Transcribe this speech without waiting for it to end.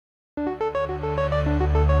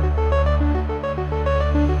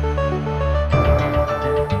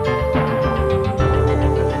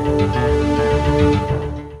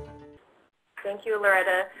Thank you,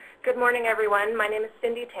 Loretta. Good morning, everyone. My name is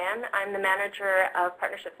Cindy Tan. I'm the Manager of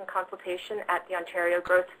Partnerships and Consultation at the Ontario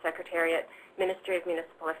Growth Secretariat, Ministry of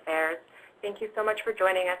Municipal Affairs. Thank you so much for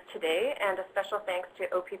joining us today, and a special thanks to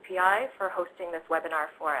OPPI for hosting this webinar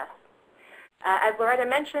for us. As Loretta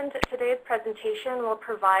mentioned, today's presentation will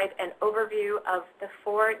provide an overview of the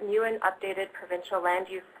 4 new and updated provincial land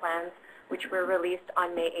use plans which were released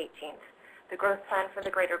on May 18th. The Growth Plan for the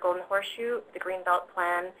Greater Golden Horseshoe, the Greenbelt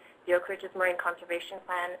Plan, the Oak Ridges Moraine Conservation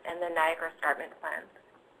Plan, and the Niagara Escarpment Plan.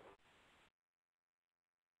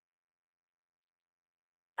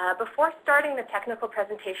 Before starting the technical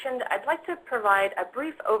presentation, I'd like to provide a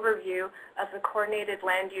brief overview of the Coordinated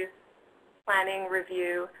Land Use Planning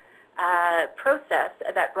Review process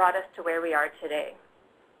that brought us to where we are today.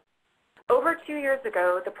 Over 2 years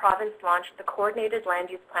ago, the province launched the Coordinated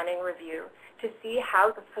Land Use Planning Review to see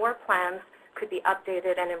how the 4 plans could be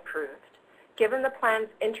updated and improved. Given the plans'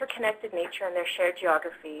 interconnected nature and their shared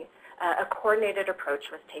geography, a coordinated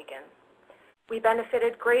approach was taken. We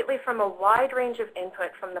benefited greatly from a wide range of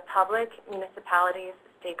input from the public, municipalities,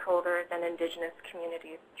 stakeholders, and Indigenous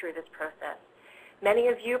communities through this process. Many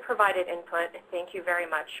of you provided input. Thank you very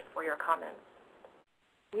much for your comments.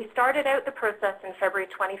 We started out the process in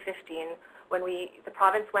February 2015 when the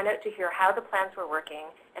province went out to hear how the plans were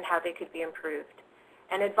working and how they could be improved.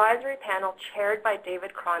 An advisory panel chaired by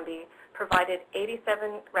David Crombie provided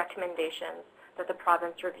 87 recommendations that the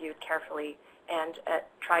province reviewed carefully and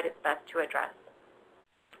tried its best to address.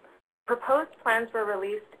 Proposed plans were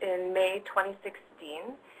released in May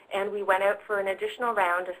 2016, and we went out for an additional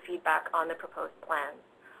round of feedback on the proposed plans.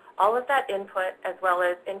 All of that input, as well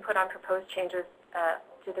as input on proposed changes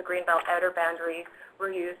to the Greenbelt outer boundary,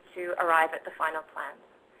 were used to arrive at the final plans.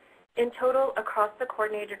 In total, across the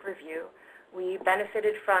coordinated review, we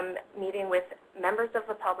benefited from meeting with members of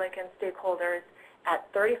the public and stakeholders at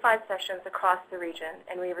 35 sessions across the region,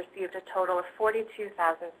 and we received a total of 42,000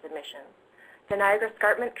 submissions. The Niagara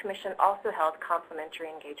Escarpment Commission also held complimentary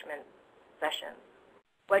engagement sessions.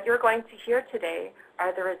 What you're going to hear today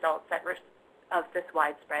are the results of this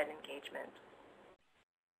widespread engagement.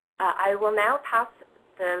 I will now pass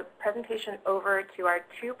the presentation over to our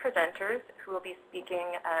 2 presenters who will be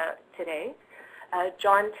speaking today.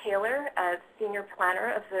 John Taylor, Senior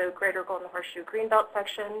Planner of the Greater Golden Horseshoe Greenbelt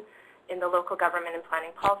section in the Local Government and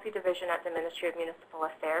Planning Policy Division at the Ministry of Municipal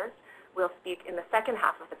Affairs, will speak in the second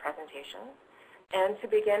half of the presentation. And to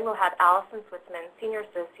begin, we'll have Alison Switzman, Senior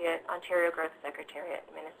Associate, Ontario Growth Secretariat,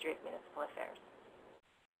 Ministry of Municipal Affairs.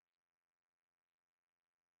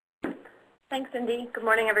 Thanks, Cindy. Good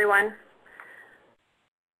morning, everyone.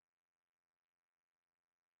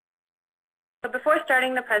 So before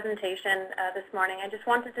starting the presentation this morning, I just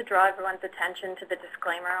wanted to draw everyone's attention to the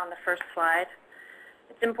disclaimer on the first slide.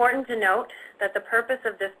 It's important to note that the purpose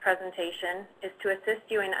of this presentation is to assist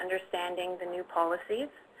you in understanding the new policies.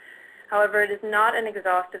 However, it is not an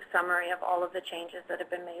exhaustive summary of all of the changes that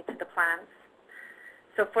have been made to the plans.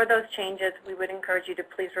 So for those changes, we would encourage you to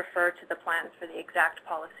please refer to the plans for the exact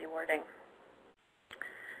policy wording.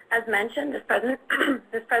 As mentioned,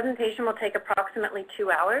 this presentation will take approximately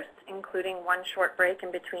 2 hours, including 1 short break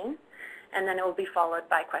in between, and then it will be followed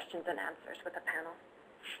by questions and answers with a panel.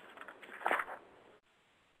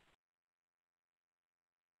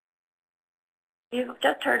 You've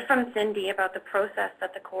just heard from Cindy about the process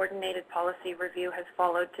that the Coordinated Policy Review has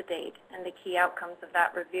followed to date and the key outcomes of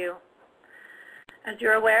that review. As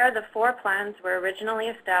you're aware, the 4 plans were originally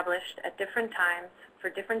established at different times for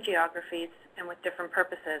different geographies and with different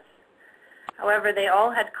purposes. However, they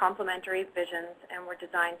all had complementary visions and were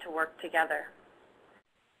designed to work together.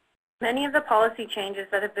 Many of the policy changes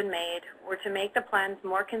that have been made were to make the plans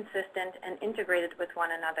more consistent and integrated with one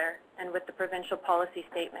another and with the provincial policy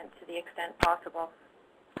statement to the extent possible.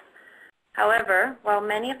 However, while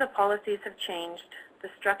many of the policies have changed, the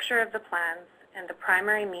structure of the plans and the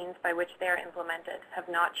primary means by which they are implemented have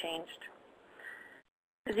not changed.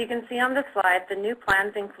 As you can see on the slide, the new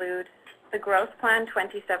plans include the Growth Plan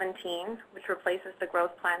 2017, which replaces the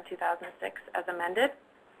Growth Plan 2006 as amended,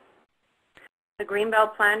 the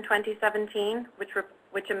Greenbelt Plan 2017,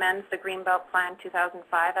 which amends the Greenbelt Plan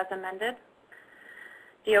 2005 as amended,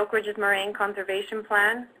 the Oak Ridges Moraine Conservation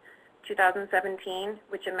Plan 2017,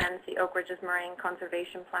 which amends the Oak Ridges Moraine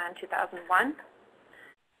Conservation Plan 2001,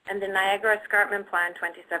 and the Niagara Escarpment Plan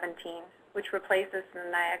 2017, which replaces the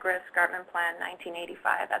Niagara Escarpment Plan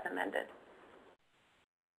 1985 as amended.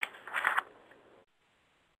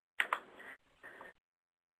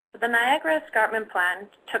 The Niagara Escarpment Plan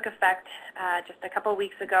took effect just a couple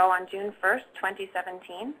weeks ago on June 1st,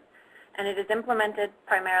 2017, and it is implemented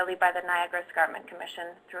primarily by the Niagara Escarpment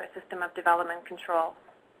Commission through a system of development control.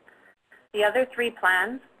 The other three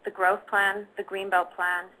plans, the Growth Plan, the Greenbelt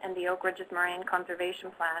Plan, and the Oak Ridges Moraine Conservation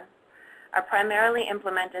Plan, are primarily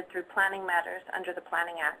implemented through planning matters under the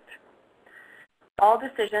Planning Act. All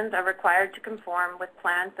decisions are required to conform with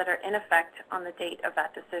plans that are in effect on the date of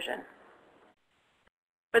that decision.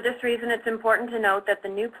 For this reason, it's important to note that the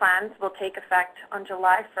new plans will take effect on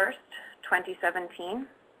July 1st, 2017,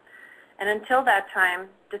 and until that time,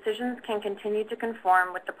 decisions can continue to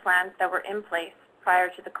conform with the plans that were in place prior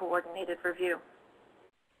to the coordinated review.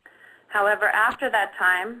 However, after that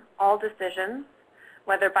time, all decisions,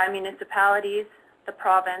 whether by municipalities, the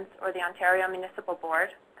province, or the Ontario Municipal Board,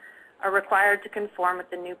 are required to conform with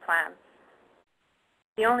the new plans.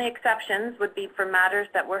 The only exceptions would be for matters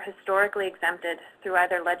that were historically exempted through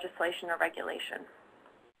either legislation or regulation.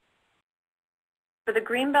 For the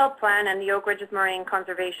Greenbelt Plan and the Oak Ridges Moraine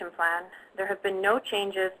Conservation Plan, there have been no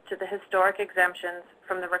changes to the historic exemptions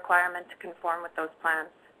from the requirement to conform with those plans.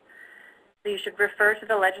 So you should refer to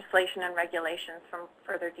the legislation and regulations for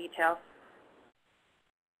further details.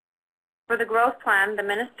 For the Growth Plan, the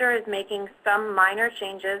Minister is making some minor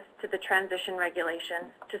changes to the transition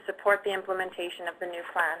regulation to support the implementation of the new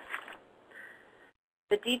plan.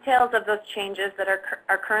 The details of those changes that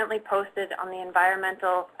are currently posted on the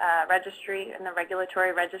Environmental Registry and the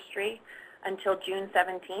Regulatory Registry until June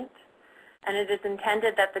 17th, and it is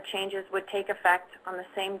intended that the changes would take effect on the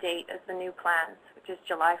same date as the new plans, which is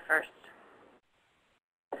July 1st.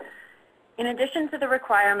 In addition to the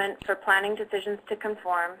requirement for planning decisions to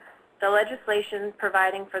conform, the legislation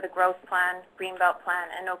providing for the Growth Plan, Greenbelt Plan,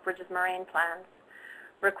 and Oak Ridges Moraine plans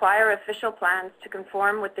require official plans to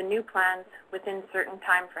conform with the new plans within certain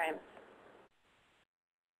timeframes.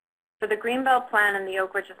 For the Greenbelt Plan and the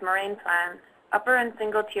Oak Ridges Moraine Plan, upper and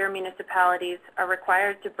single-tier municipalities are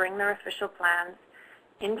required to bring their official plans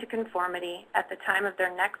into conformity at the time of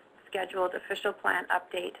their next scheduled official plan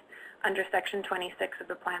update under Section 26 of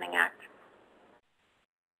the Planning Act.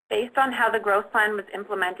 Based on how the Growth Plan was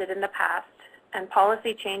implemented in the past and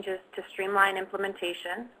policy changes to streamline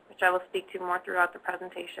implementation, which I will speak to more throughout the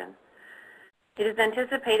presentation, it is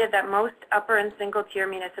anticipated that most upper and single-tier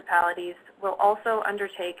municipalities will also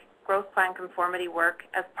undertake Growth Plan conformity work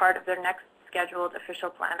as part of their next scheduled official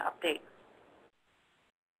plan update.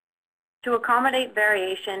 To accommodate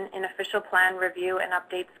variation in official plan review and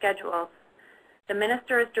update schedules, the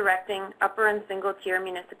Minister is directing upper and single-tier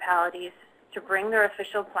municipalities to bring their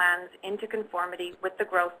official plans into conformity with the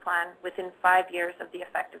Growth Plan within 5 years of the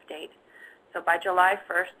effective date, so by July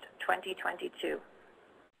 1st, 2022.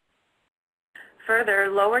 Further,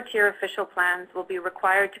 lower-tier official plans will be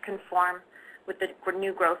required to conform with the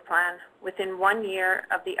new Growth Plan within 1 year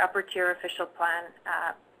of the upper-tier official plan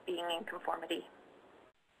being in conformity.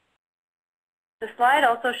 The slide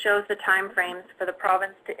also shows the timeframes for the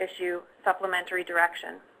province to issue supplementary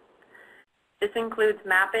direction. This includes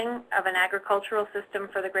mapping of an agricultural system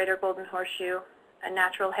for the Greater Golden Horseshoe, a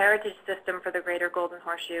natural heritage system for the Greater Golden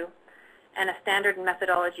Horseshoe, and a standard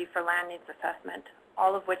methodology for land needs assessment,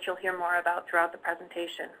 all of which you'll hear more about throughout the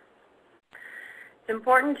presentation. It's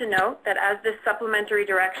important to note that as this supplementary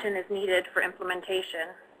direction is needed for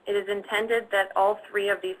implementation, it is intended that all three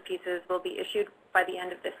of these pieces will be issued by the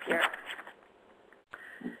end of this year.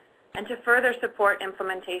 And to further support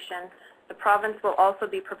implementation, the province will also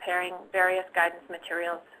be preparing various guidance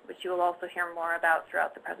materials, which you will also hear more about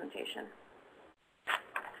throughout the presentation.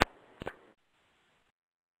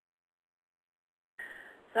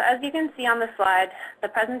 So as you can see on the slide, the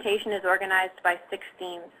presentation is organized by 6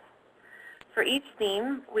 themes. For each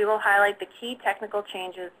theme, we will highlight the key technical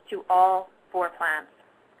changes to all 4 plans.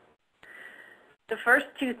 The first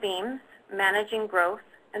 2 themes, managing growth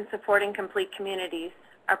and supporting complete communities,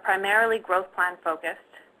 are primarily Growth Plan focused,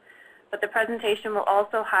 but the presentation will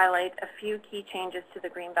also highlight a few key changes to the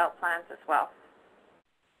Greenbelt plans as well.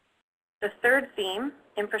 The third theme,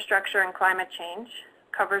 infrastructure and climate change,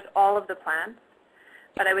 covers all of the plans,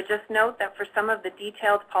 but I would just note that for some of the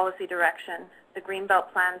detailed policy direction, the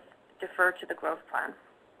Greenbelt plans defer to the Growth Plan.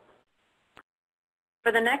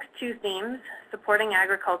 For the next 2 themes, supporting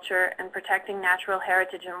agriculture and protecting natural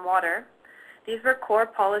heritage and water, these were core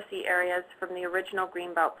policy areas from the original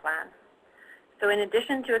Greenbelt Plan. So in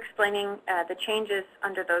addition to explaining the changes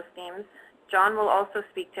under those themes, John will also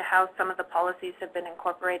speak to how some of the policies have been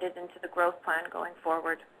incorporated into the Growth Plan going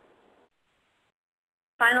forward.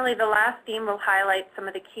 Finally, the last theme will highlight some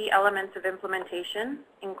of the key elements of implementation,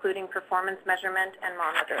 including performance measurement and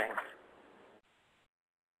monitoring.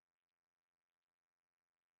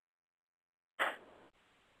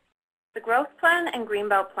 The Growth Plan and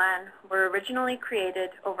Greenbelt Plan were originally created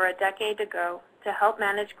over a decade ago to help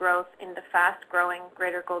manage growth in the fast-growing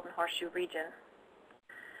Greater Golden Horseshoe region.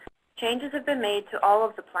 Changes have been made to all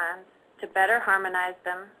of the plans to better harmonize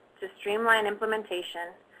them, to streamline implementation,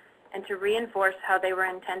 and to reinforce how they were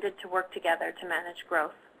intended to work together to manage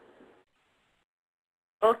growth.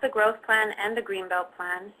 Both the Growth Plan and the Greenbelt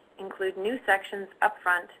Plan include new sections up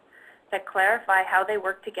front that clarify how they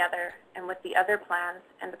work together and with the other plans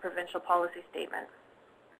and the provincial policy statement.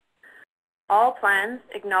 All plans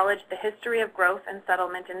acknowledge the history of growth and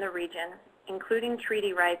settlement in the region, including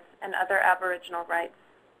treaty rights and other Aboriginal rights.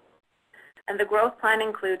 And the Growth Plan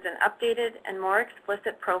includes an updated and more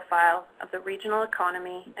explicit profile of the regional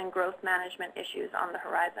economy and growth management issues on the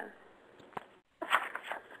horizon.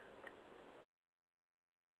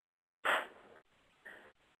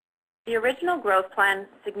 The original Growth Plan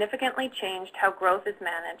significantly changed how growth is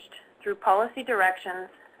managed through policy directions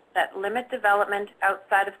that limit development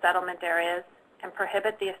outside of settlement areas and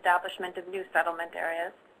prohibit the establishment of new settlement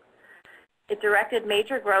areas. It directed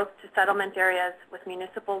major growth to settlement areas with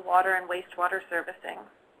municipal water and wastewater servicing.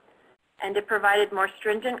 And it provided more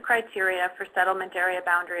stringent criteria for settlement area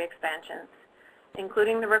boundary expansions,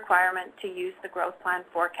 including the requirement to use the Growth Plan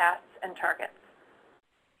forecasts and targets.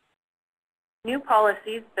 New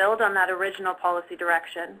policies build on that original policy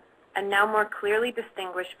direction and now more clearly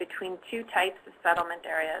distinguish between two types of settlement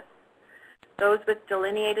areas, those with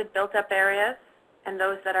delineated built-up areas and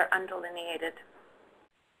those that are undelineated.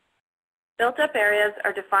 Built-up areas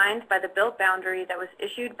are defined by the built boundary that was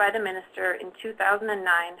issued by the Minister in 2009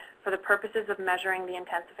 for the purposes of measuring the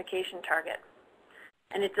intensification target,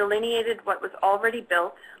 and it delineated what was already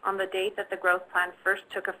built on the date that the Growth Plan first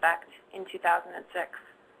took effect in 2006.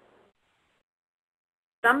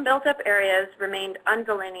 Some built-up areas remained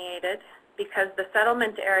undelineated because the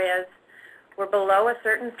settlement areas were below a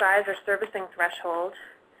certain size or servicing threshold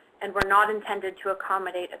and were not intended to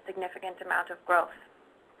accommodate a significant amount of growth.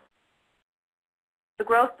 The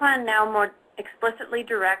Growth Plan now more explicitly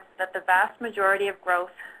directs that the vast majority of growth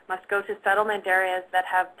must go to settlement areas that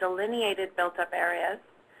have delineated built-up areas,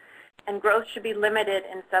 and growth should be limited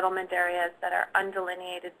in settlement areas that are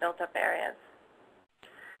undelineated built-up areas.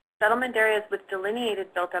 Settlement areas with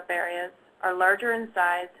delineated built-up areas are larger in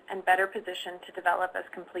size and better positioned to develop as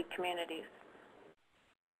complete communities.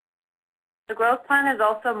 The Growth Plan is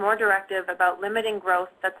also more directive about limiting growth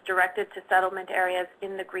that's directed to settlement areas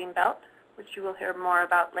in the Greenbelt, which you will hear more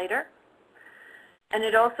about later. And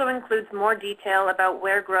it also includes more detail about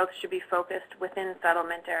where growth should be focused within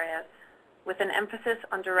settlement areas, with an emphasis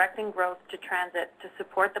on directing growth to transit to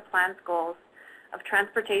support the plan's goals of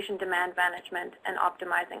transportation demand management and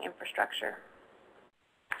optimizing infrastructure.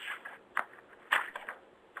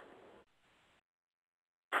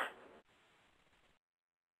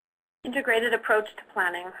 Integrated approach to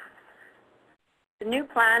planning. The new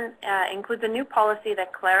plan includes a new policy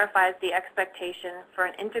that clarifies the expectation for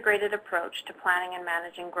an integrated approach to planning and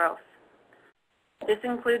managing growth. This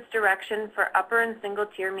includes direction for upper and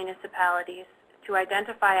single-tier municipalities to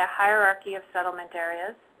identify a hierarchy of settlement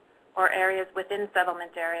areas, or areas within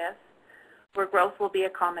settlement areas, where growth will be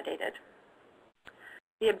accommodated.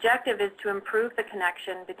 The objective is to improve the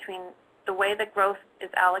connection between the way that growth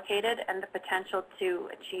is allocated and the potential to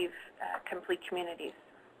achieve complete communities.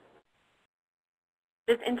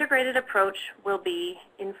 This integrated approach will be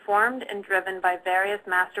informed and driven by various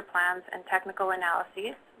master plans and technical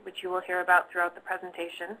analyses, which you will hear about throughout the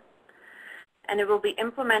presentation, and it will be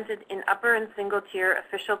implemented in upper and single-tier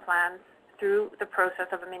official plans through the process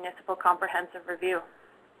of a municipal comprehensive review.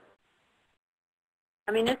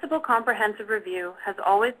 A municipal comprehensive review has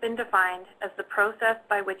always been defined as the process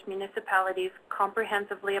by which municipalities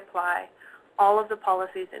comprehensively apply all of the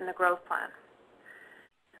policies in the Growth Plan.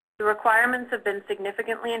 The requirements have been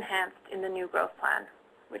significantly enhanced in the new Growth Plan,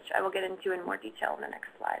 which I will get into in more detail in the next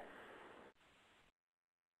slide.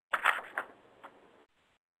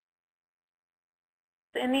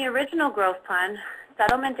 In the original Growth Plan,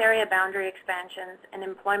 settlement area boundary expansions and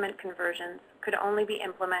employment conversions could only be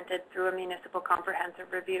implemented through a municipal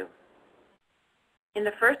comprehensive review. In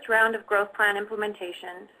the first round of Growth Plan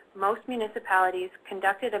implementation, most municipalities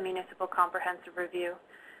conducted a municipal comprehensive review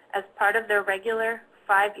as part of their regular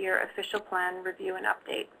 5-year official plan review and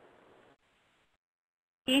update.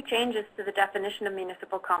 Key changes to the definition of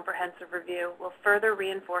municipal comprehensive review will further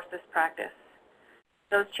reinforce this practice.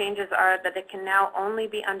 Those changes are that it can now only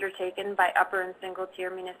be undertaken by upper and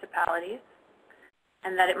single-tier municipalities,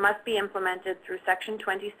 and that it must be implemented through Section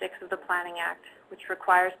 26 of the Planning Act, which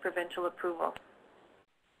requires provincial approval.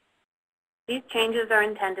 These changes are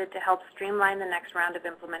intended to help streamline the next round of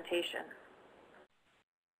implementation.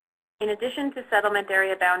 In addition to settlement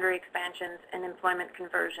area boundary expansions and employment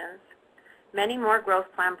conversions, Many more growth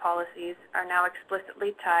plan policies are now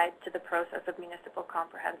explicitly tied to the process of municipal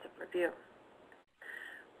comprehensive review.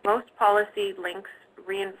 Most policy links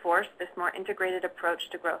reinforce this more integrated approach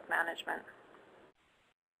to growth management.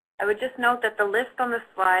 I would just note that the list on the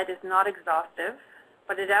slide is not exhaustive,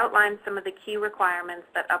 but it outlines some of the key requirements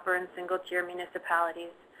that upper and single-tier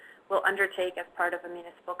municipalities will undertake as part of a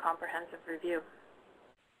municipal comprehensive review.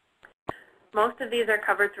 Most of these are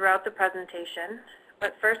covered throughout the presentation,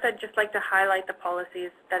 but first I'd just like to highlight the policies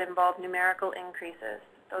that involve numerical increases,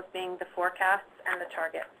 those being the forecasts and the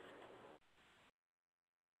targets.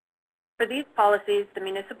 For these policies, the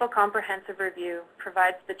Municipal Comprehensive Review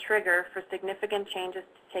provides the trigger for significant changes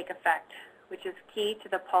to take effect, which is key to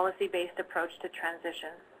the policy-based approach to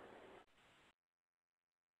transition.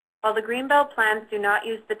 While the Greenbelt plans do not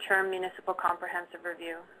use the term Municipal Comprehensive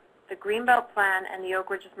Review, the Greenbelt Plan and the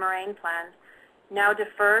Oak Ridges Moraine Plan now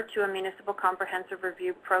defer to a Municipal Comprehensive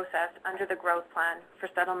Review process under the Growth Plan for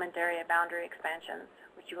settlement area boundary expansions,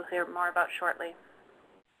 which you will hear more about shortly.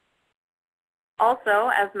 Also,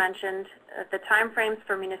 as mentioned, the timeframes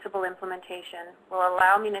for municipal implementation will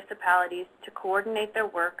allow municipalities to coordinate their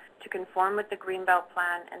work to conform with the Greenbelt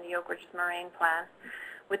Plan and the Oak Ridges Moraine Plan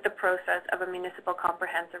with the process of a Municipal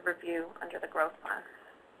Comprehensive Review under the Growth Plan.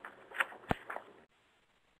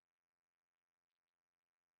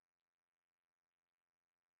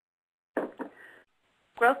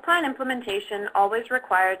 Growth Plan implementation always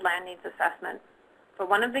required land needs assessment. But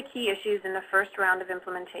one of the key issues in the first round of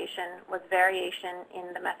implementation was variation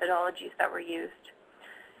in the methodologies that were used.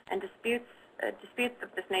 And disputes of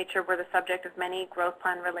this nature were the subject of many growth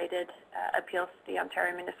plan-related appeals to the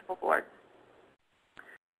Ontario Municipal Board.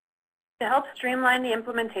 To help streamline the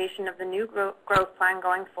implementation of the new growth plan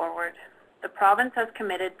going forward, the province has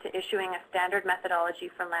committed to issuing a standard methodology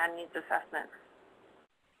for land needs assessment.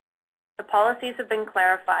 The policies have been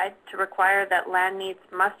clarified to require that land needs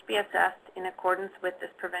must be assessed in accordance with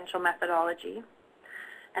this provincial methodology.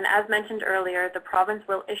 And as mentioned earlier, the province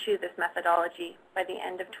will issue this methodology by the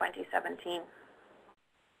end of 2017.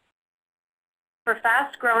 For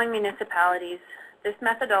fast-growing municipalities, this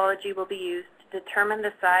methodology will be used to determine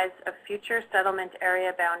the size of future settlement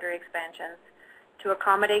area boundary expansions to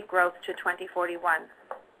accommodate growth to 2041.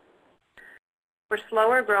 For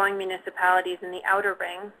slower-growing municipalities in the outer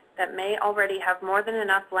ring that may already have more than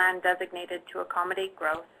enough land designated to accommodate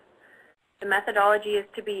growth, the methodology is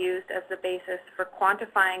to be used as the basis for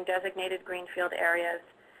quantifying designated greenfield areas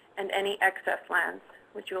and any excess lands,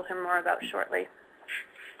 which you will hear more about shortly.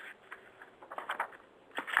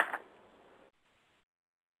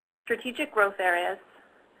 Strategic growth areas.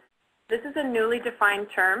 This is a newly defined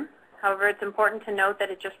term. However, it's important to note that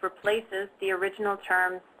it just replaces the original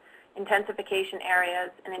terms intensification areas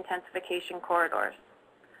and intensification corridors.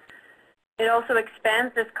 It also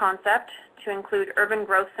expands this concept to include urban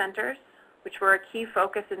growth centers, which were a key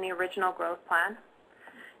focus in the original growth plan,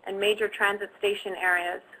 and major transit station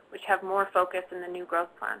areas, which have more focus in the new growth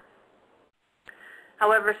plan.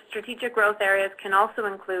 However, strategic growth areas can also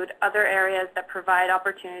include other areas that provide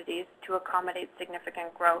opportunities to accommodate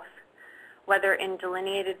significant growth, whether in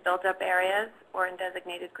delineated built-up areas or in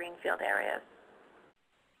designated greenfield areas.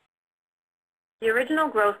 The original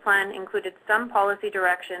growth plan included some policy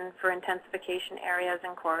direction for intensification areas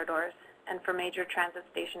and corridors and for major transit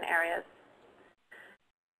station areas.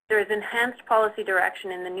 There is enhanced policy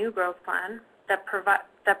direction in the new growth plan that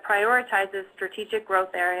prioritizes strategic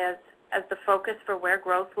growth areas as the focus for where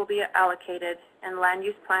growth will be allocated, and land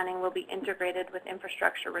use planning will be integrated with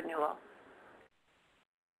infrastructure renewal.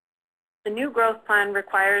 The new growth plan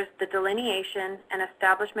requires the delineation and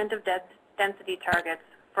establishment of density targets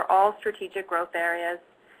for all strategic growth areas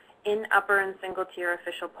in upper and single-tier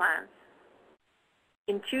official plans.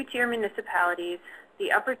 In two-tier municipalities,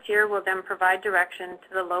 the upper tier will then provide direction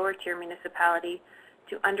to the lower tier municipality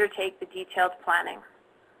to undertake the detailed planning.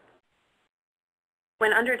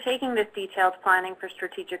 When undertaking this detailed planning for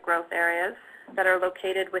strategic growth areas that are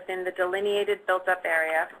located within the delineated built-up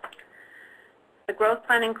area, the growth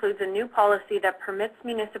plan includes a new policy that permits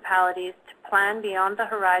municipalities to plan beyond the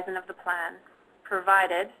horizon of the plan,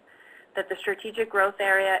 provided that the strategic growth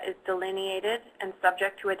area is delineated and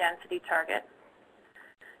subject to a density target,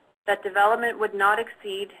 that development would not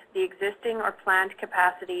exceed the existing or planned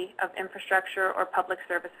capacity of infrastructure or public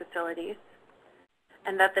service facilities,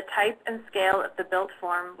 and that the type and scale of the built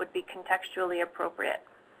form would be contextually appropriate.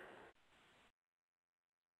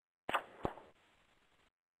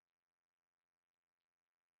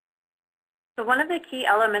 So one of the key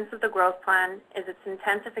elements of the growth plan is its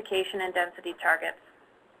intensification and density targets.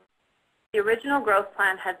 The original growth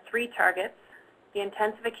plan had 3 targets: the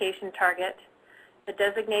intensification target, the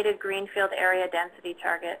designated greenfield area density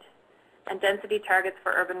target, and density targets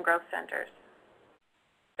for urban growth centers.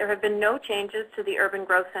 There have been no changes to the urban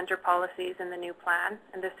growth center policies in the new plan,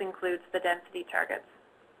 and this includes the density targets.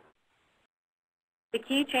 The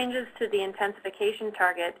key changes to the intensification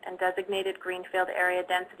target and designated greenfield area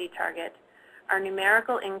density target are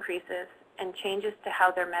numerical increases and changes to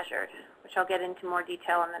how they're measured, which I'll get into more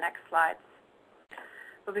detail in the next slides.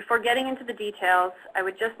 But before getting into the details, I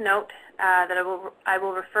would just note that I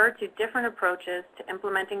will refer to different approaches to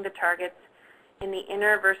implementing the targets in the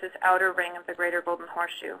inner versus outer ring of the Greater Golden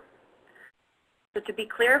Horseshoe. So to be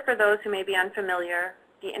clear for those who may be unfamiliar,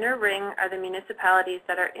 the inner ring are the municipalities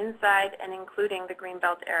that are inside and including the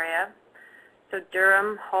Greenbelt area, so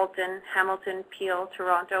Durham, Halton, Hamilton, Peel,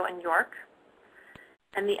 Toronto, and York.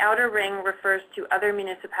 And the outer ring refers to other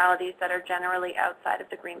municipalities that are generally outside of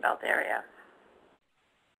the Greenbelt area.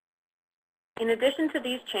 In addition to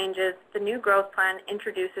these changes, the new growth plan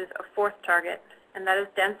introduces a fourth target, and that is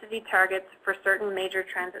density targets for certain major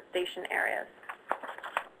transit station areas.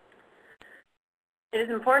 It is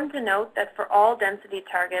important to note that for all density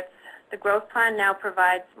targets, the growth plan now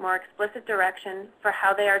provides more explicit direction for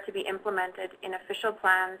how they are to be implemented in official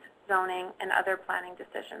plans, zoning, and other planning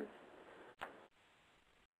decisions.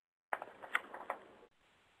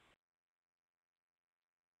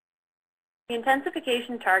 The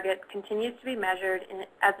intensification target continues to be measured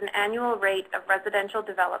as an annual rate of residential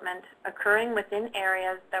development occurring within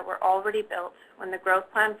areas that were already built when the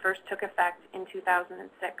growth plan first took effect in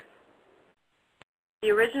 2006. The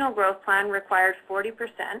original growth plan required 40%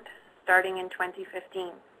 starting in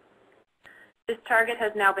 2015. This target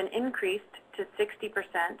has now been increased to 60%,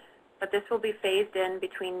 but this will be phased in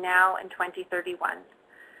between now and 2031,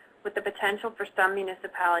 with the potential for some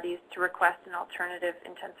municipalities to request an alternative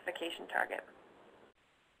intensification target.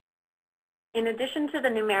 In addition to the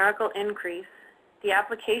numerical increase, the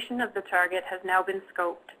application of the target has now been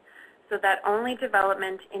scoped so that only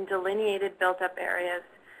development in delineated built-up areas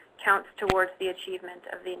counts towards the achievement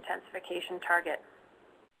of the intensification target.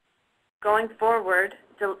 Going forward,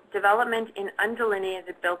 development in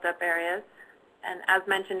undelineated built-up areas, and as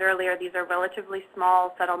mentioned earlier, these are relatively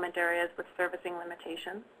small settlement areas with servicing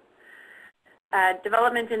limitations.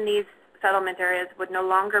 Development in these settlement areas would no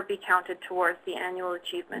longer be counted towards the annual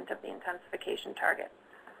achievement of the intensification target.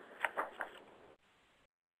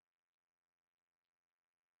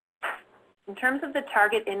 In terms of the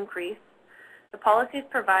target increase, the policies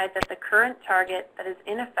provide that the current target that is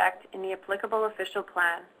in effect in the applicable official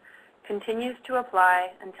plan continues to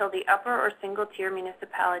apply until the upper or single-tier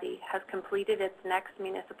municipality has completed its next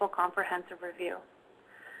municipal comprehensive review.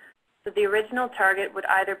 So the original target would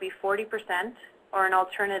either be 40% or an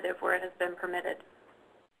alternative where it has been permitted.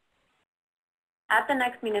 At the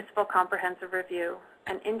next municipal comprehensive review,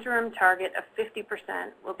 an interim target of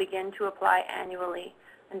 50% will begin to apply annually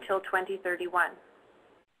until 2031.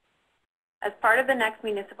 As part of the next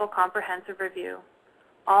municipal comprehensive review,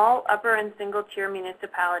 all upper and single-tier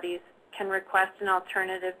municipalities can request an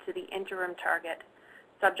alternative to the interim target,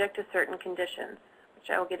 subject to certain conditions, which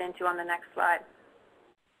I will get into on the next slide.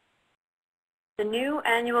 The new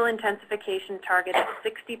annual intensification target of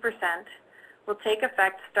 60% will take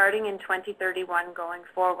effect starting in 2031 going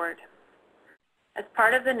forward. As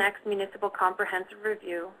part of the next municipal comprehensive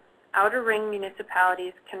review, outer ring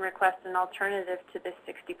municipalities can request an alternative to this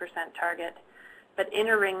 60% target, but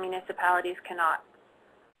inner ring municipalities cannot.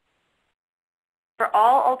 For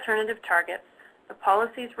all alternative targets, the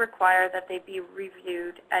policies require that they be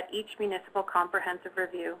reviewed at each municipal comprehensive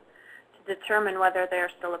review to determine whether they are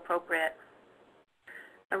still appropriate.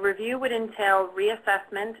 A review would entail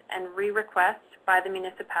reassessment and re-request by the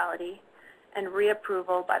municipality and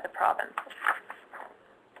reapproval by the province.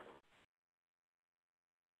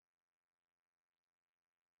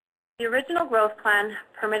 The original growth plan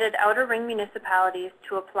permitted outer ring municipalities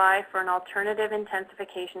to apply for an alternative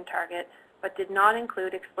intensification target, but did not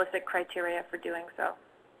include explicit criteria for doing so.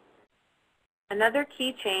 Another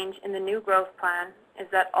key change in the new growth plan is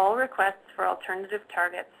that all requests for alternative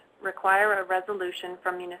targets require a resolution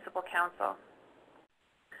from Municipal Council.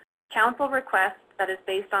 Council request that is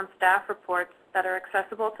based on staff reports that are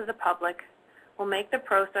accessible to the public will make the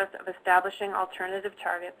process of establishing alternative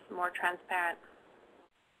targets more transparent.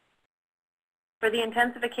 For the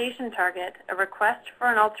intensification target, a request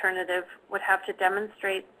for an alternative would have to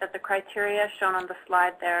demonstrate that the criteria shown on the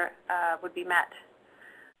slide there would be met.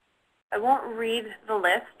 I won't read the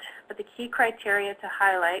list, but the key criteria to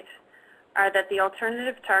highlight are that the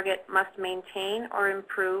alternative target must maintain or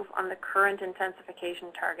improve on the current intensification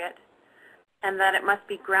target, and that it must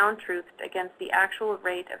be ground truthed against the actual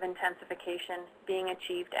rate of intensification being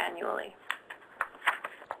achieved annually.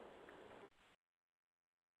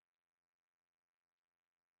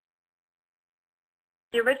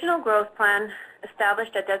 The original growth plan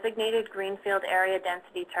established a designated greenfield area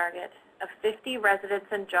density target of 50 residents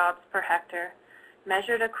and jobs per hectare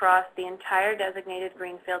measured across the entire designated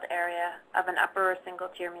greenfield area of an upper or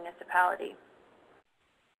single-tier municipality.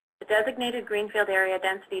 The designated greenfield area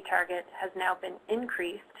density target has now been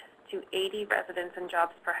increased to 80 residents and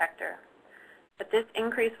jobs per hectare. But this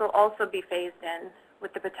increase will also be phased in,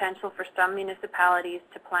 with the potential for some municipalities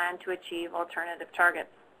to plan to achieve alternative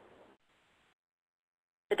targets.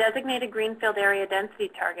 The designated greenfield area density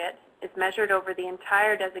target is measured over the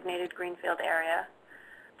entire designated greenfield area,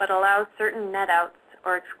 but allows certain net outs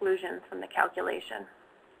or exclusions from the calculation.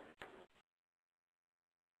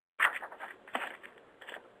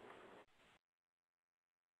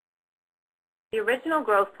 The original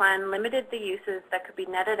growth plan limited the uses that could be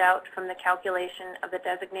netted out from the calculation of the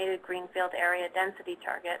designated greenfield area density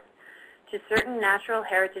target to certain natural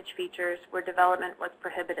heritage features where development was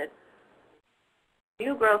prohibited. The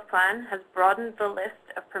new growth plan has broadened the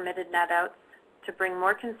list of permitted net outs to bring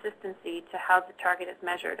more consistency to how the target is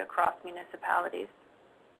measured across municipalities.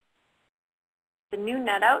 The new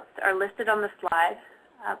net outs are listed on the slide,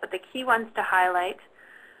 but the key ones to highlight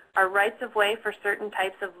are rights of way for certain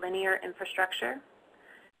types of linear infrastructure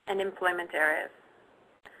and employment areas.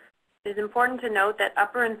 It is important to note that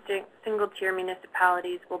upper and single-tier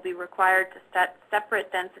municipalities will be required to set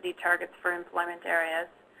separate density targets for employment areas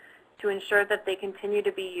to ensure that they continue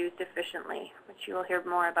to be used efficiently, which you will hear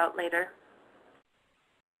more about later.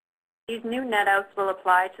 These new net outs will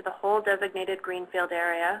apply to the whole designated greenfield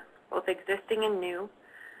area, both existing and new,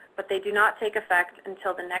 but they do not take effect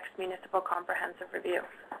until the next municipal comprehensive review.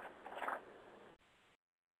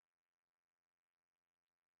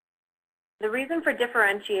 The reason for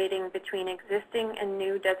differentiating between existing and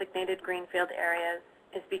new designated greenfield areas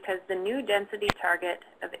is because the new density target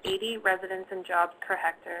of 80 residents and jobs per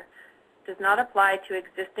hectare does not apply to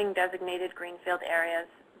existing designated greenfield areas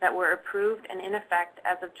that were approved and in effect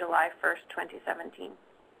as of July 1st, 2017.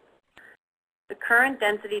 The current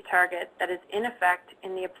density target that is in effect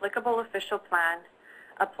in the applicable official plan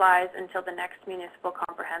applies until the next municipal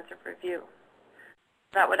comprehensive review.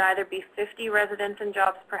 That would either be 50 residents and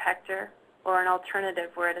jobs per hectare or an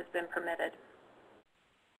alternative where it has been permitted.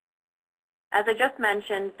 As I just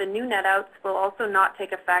mentioned, the new net outs will also not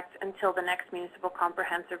take effect until the next municipal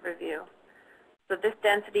comprehensive review. So this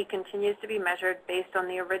density continues to be measured based on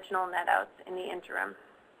the original net outs in the interim.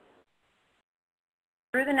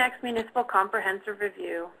 Through the next municipal comprehensive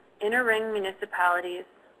review, inner ring municipalities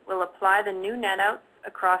will apply the new net outs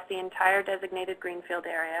across the entire designated greenfield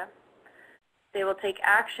area. They will take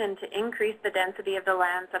action to increase the density of the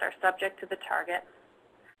lands that are subject to the target.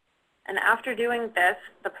 And after doing this,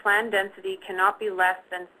 the planned density cannot be less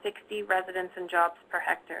than 60 residents and jobs per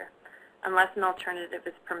hectare, unless an alternative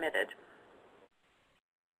is permitted.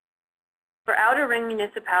 For outer ring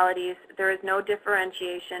municipalities, there is no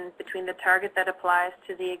differentiation between the target that applies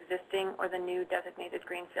to the existing or the new designated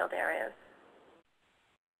greenfield areas.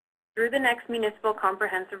 Through the next municipal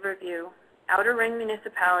comprehensive review, outer ring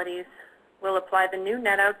municipalities will apply the new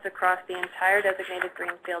net outs across the entire designated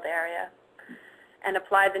greenfield area and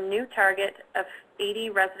apply the new target of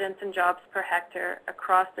 80 residents and jobs per hectare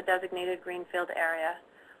across the designated greenfield area,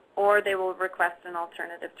 or they will request an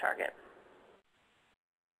alternative target.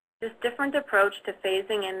 This different approach to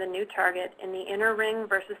phasing in the new target in the inner ring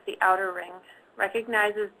versus the outer ring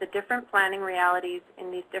recognizes the different planning realities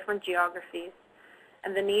in these different geographies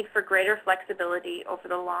and the need for greater flexibility over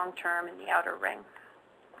the long term in the outer ring.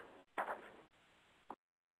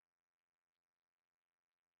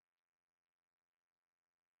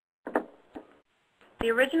 The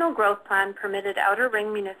original growth plan permitted outer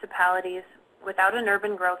ring municipalities without an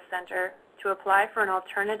urban growth center to apply for an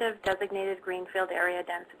alternative designated greenfield area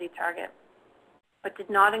density target, but did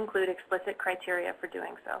not include explicit criteria for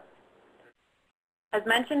doing so. As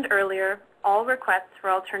mentioned earlier, all requests for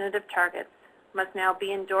alternative targets must now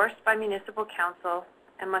be endorsed by municipal council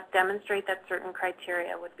and must demonstrate that certain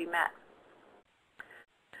criteria would be met.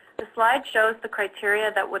 The slide shows the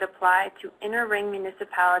criteria that would apply to inner ring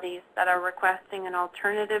municipalities that are requesting an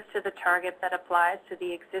alternative to the target that applies to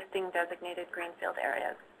the existing designated greenfield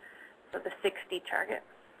areas, so the 60 target.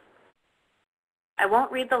 I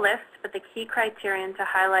won't read the list, but the key criterion to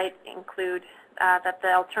highlight include that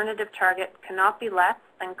the alternative target cannot be less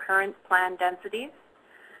than current planned densities,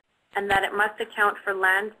 and that it must account for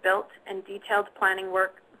land built and detailed planning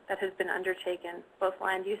work that has been undertaken, both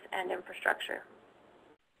land use and infrastructure.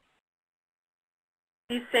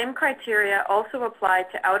 These same criteria also apply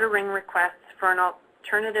to outer ring requests for an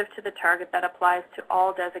alternative to the target that applies to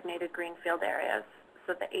all designated greenfield areas,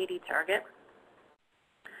 so the 80 target.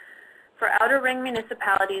 For outer ring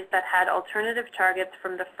municipalities that had alternative targets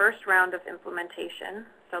from the first round of implementation,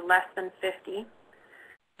 so less than 50,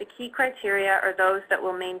 the key criteria are those that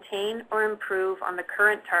will maintain or improve on the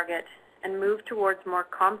current target and move towards more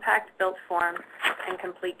compact built form and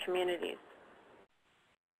complete communities.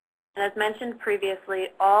 And as mentioned previously,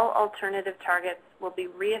 all alternative targets will be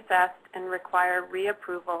reassessed and require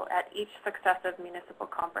reapproval at each successive municipal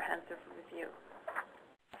comprehensive review.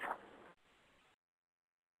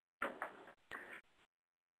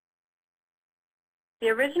 The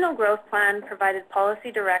original growth plan provided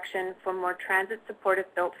policy direction for more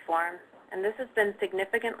transit-supportive built form, and this has been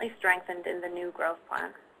significantly strengthened in the new growth plan.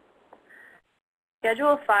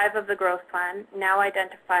 Schedule 5 of the growth plan now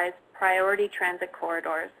identifies priority transit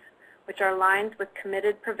corridors, which are aligned with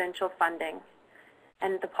committed provincial funding,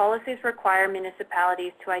 and the policies require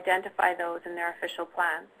municipalities to identify those in their official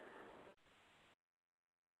plans.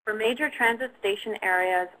 For major transit station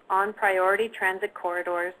areas on priority transit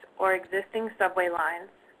corridors or existing subway lines,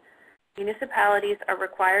 municipalities are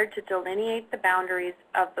required to delineate the boundaries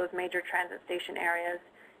of those major transit station areas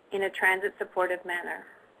in a transit-supportive manner.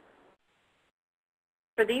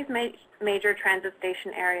 For these major transit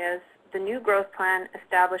station areas, the new growth plan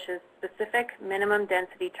establishes specific minimum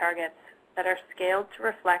density targets that are scaled to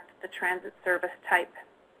reflect the transit service type.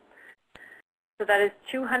 So that is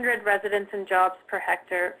 200 residents and jobs per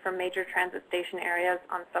hectare for major transit station areas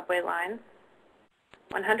on subway lines,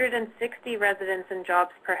 160 residents and jobs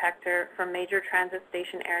per hectare for major transit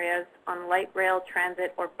station areas on light rail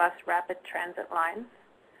transit or bus rapid transit lines,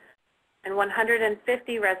 and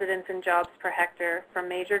 150 residents and jobs per hectare for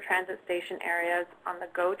major transit station areas on the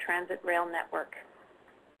GO Transit rail network.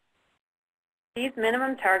 These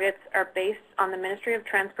minimum targets are based on the Ministry of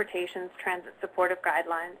Transportation's transit supportive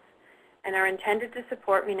guidelines and are intended to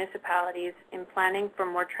support municipalities in planning for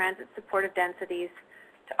more transit supportive densities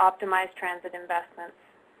to optimize transit investments.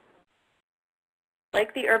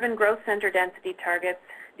 Like the urban growth center density targets,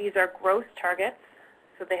 these are gross targets,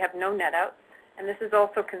 so they have no net outs, and this is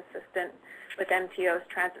also consistent with MTO's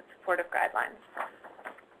transit supportive guidelines.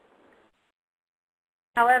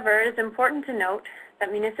 However, it is important to note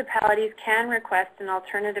that municipalities can request an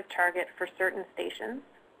alternative target for certain stations,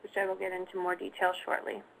 which I will get into more detail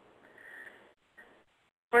shortly.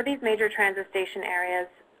 For these major transit station areas,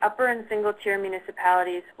 upper and single-tier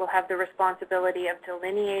municipalities will have the responsibility of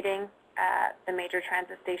delineating the major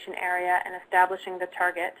transit station area and establishing the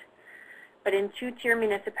target. But in two-tier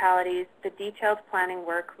municipalities, the detailed planning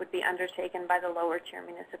work would be undertaken by the lower-tier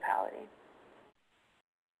municipality.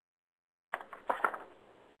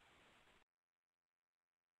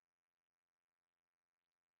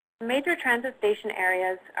 Major transit station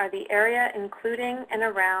areas are the area including and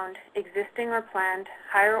around existing or planned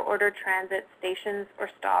higher order transit stations or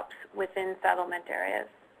stops within settlement areas.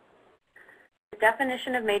 The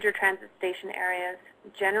definition of major transit station areas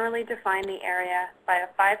generally define the area by a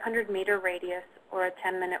 500-meter radius or a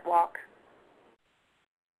 10-minute walk.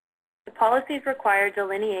 The policies require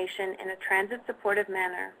delineation in a transit-supportive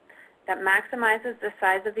manner that maximizes the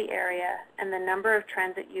size of the area and the number of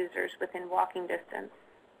transit users within walking distance.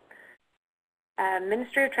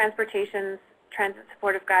 Ministry of Transportation's transit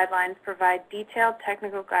supportive guidelines provide detailed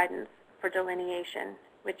technical guidance for delineation,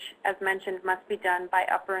 which, as mentioned, must be done by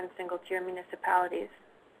upper and single-tier municipalities.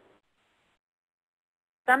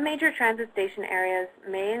 Some major transit station areas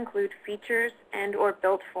may include features and or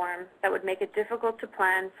built form that would make it difficult to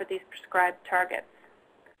plan for these prescribed targets.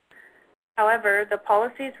 However, the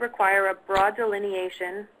policies require a broad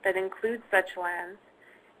delineation that includes such lands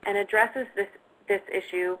and addresses this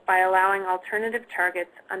issue by allowing alternative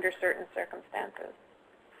targets under certain circumstances.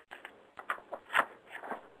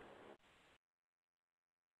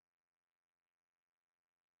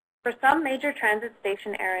 For some major transit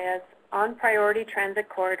station areas on priority transit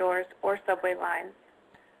corridors or subway lines,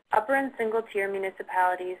 upper and single-tier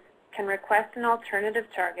municipalities can request an alternative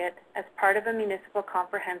target as part of a municipal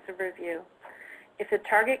comprehensive review if the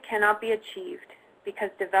target cannot be achieved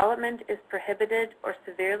because development is prohibited or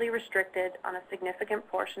severely restricted on a significant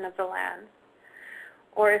portion of the land,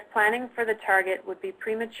 or if planning for the target would be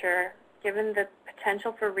premature given the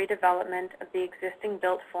potential for redevelopment of the existing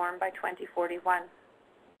built form by 2041.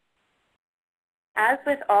 As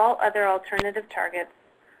with all other alternative targets,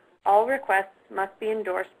 all requests must be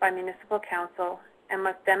endorsed by Municipal Council and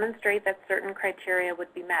must demonstrate that certain criteria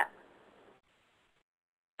would be met.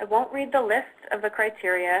 I won't read the list of the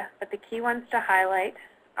criteria, but the key ones to highlight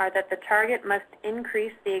are that the target must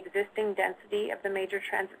increase the existing density of the major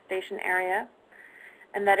transit station area,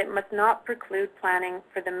 and that it must not preclude planning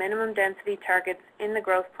for the minimum density targets in the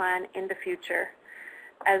growth plan in the future,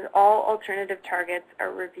 as all alternative targets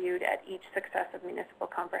are reviewed at each successive municipal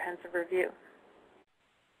comprehensive review.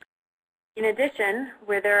 In addition,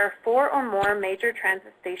 where there are 4 or more major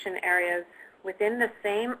transit station areas within the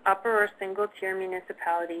same upper or single-tier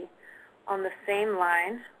municipality on the same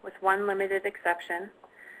line, with one limited exception,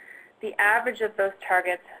 the average of those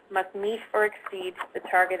targets must meet or exceed the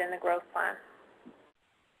target in the growth plan.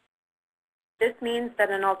 This means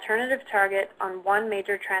that an alternative target on one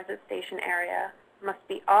major transit station area must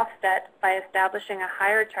be offset by establishing a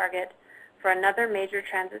higher target for another major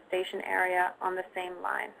transit station area on the same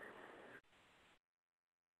line.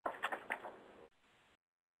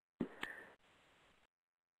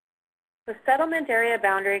 The settlement area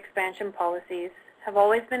boundary expansion policies have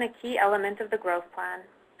always been a key element of the growth plan,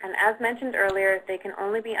 and as mentioned earlier, they can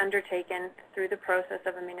only be undertaken through the process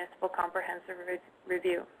of a municipal comprehensive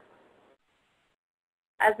review.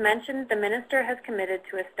 As mentioned, the Minister has committed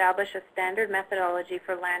to establish a standard methodology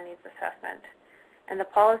for land needs assessment, and the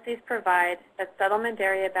policies provide that settlement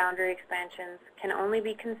area boundary expansions can only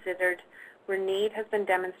be considered where need has been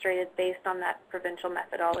demonstrated based on that provincial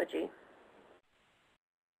methodology.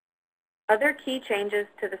 Other key changes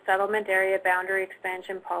to the settlement area boundary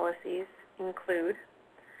expansion policies include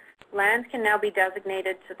land can now be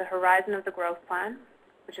designated to the horizon of the growth plan,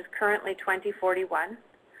 which is currently 2041.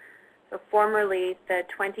 So formerly, the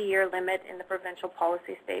 20-year limit in the provincial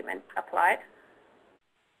policy statement applied.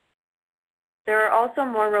 There are also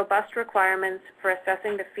more robust requirements for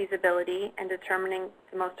assessing the feasibility and determining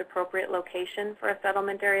the most appropriate location for a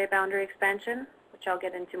settlement area boundary expansion, which I'll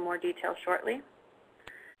get into more detail shortly.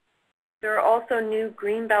 There are also new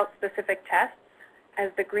Greenbelt specific tests,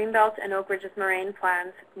 as the Greenbelt and Oak Ridges Moraine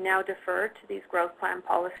plans now defer to these growth plan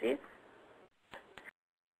policies.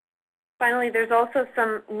 Finally, there's also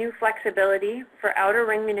some new flexibility for outer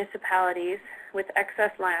ring municipalities with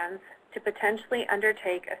excess lands to potentially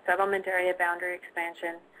undertake a settlement area boundary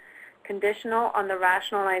expansion conditional on the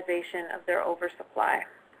rationalization of their oversupply,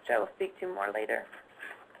 which I will speak to more later.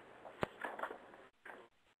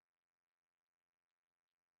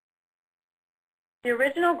 The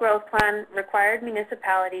original growth plan required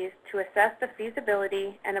municipalities to assess the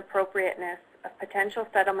feasibility and appropriateness of potential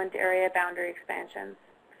settlement area boundary expansions.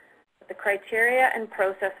 But the criteria and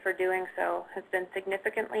process for doing so has been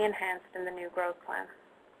significantly enhanced in the new growth plan.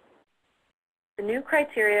 The new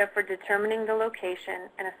criteria for determining the location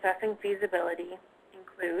and assessing feasibility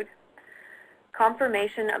include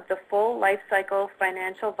confirmation of the full life cycle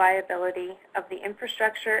financial viability of the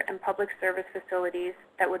infrastructure and public service facilities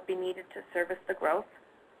that would be needed to service the growth,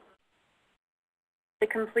 the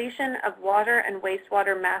completion of water and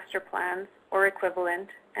wastewater master plans or equivalent,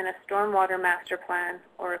 and a stormwater master plan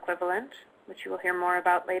or equivalent, which you will hear more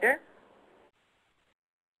about later,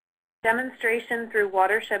 demonstration through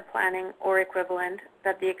watershed planning or equivalent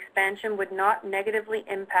that the expansion would not negatively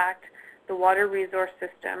impact the water resource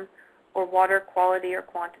system or water quality or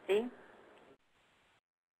quantity.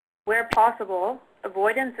 Where possible,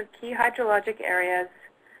 avoidance of key hydrologic areas,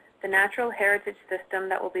 the natural heritage system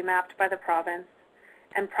that will be mapped by the province,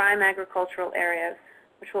 and prime agricultural areas,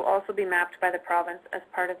 which will also be mapped by the province as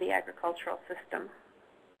part of the agricultural system.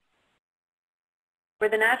 Where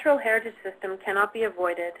the natural heritage system cannot be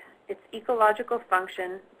avoided, its ecological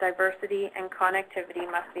function, diversity, and connectivity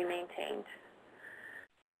must be maintained.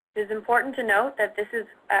 It is important to note that this is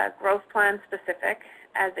growth plan specific,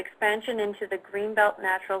 as expansion into the Greenbelt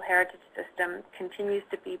Natural Heritage System continues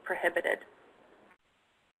to be prohibited.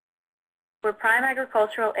 Where prime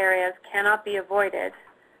agricultural areas cannot be avoided,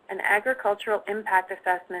 an agricultural impact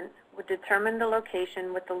assessment would determine the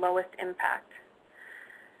location with the lowest impact.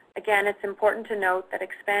 Again, it's important to note that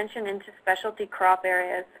expansion into specialty crop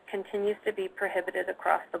areas continues to be prohibited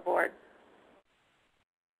across the board.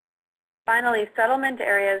 Finally, settlement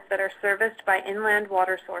areas that are serviced by inland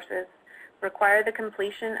water sources require the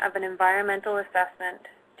completion of an environmental assessment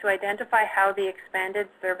to identify how the expanded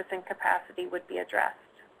servicing capacity would be addressed.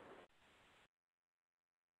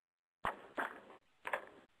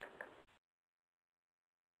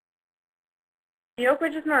 The Oak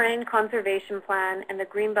Ridges Moraine Conservation Plan and the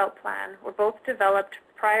Greenbelt Plan were both developed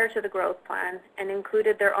prior to the growth plan and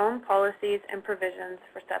included their own policies and provisions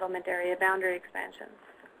for settlement area boundary expansions.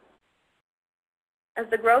 As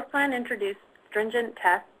the growth plan introduced stringent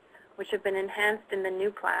tests, which have been enhanced in the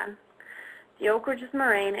new plan, the Oak Ridges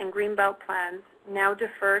Moraine and Greenbelt plans now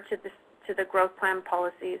defer to the growth plan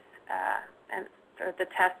policies and the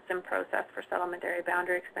tests and process for settlement area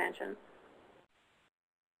boundary expansions.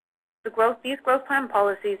 These growth plan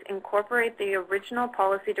policies incorporate the original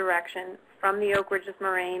policy direction from the Oak Ridges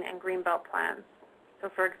Moraine and Greenbelt plans. So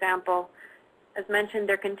for example, As mentioned,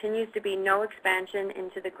 there continues to be no expansion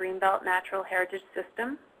into the Greenbelt Natural Heritage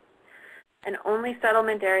System, and only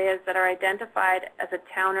settlement areas that are identified as a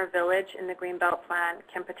town or village in the Greenbelt Plan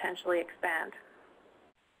can potentially expand.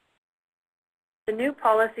 The new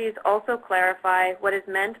policies also clarify what is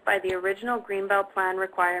meant by the original Greenbelt Plan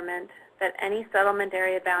requirement that any settlement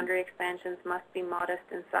area boundary expansions must be modest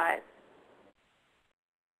in size.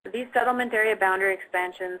 These settlement area boundary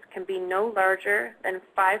expansions can be no larger than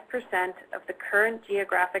 5% of the current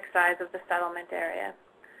geographic size of the settlement area,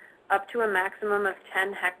 up to a maximum of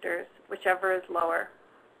 10 hectares, whichever is lower.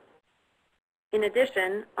 In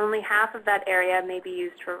addition, only half of that area may be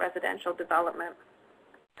used for residential development.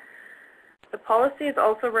 The policies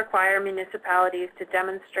also require municipalities to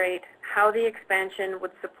demonstrate how the expansion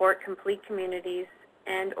would support complete communities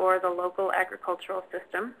and/or the local agricultural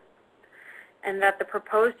system, and that the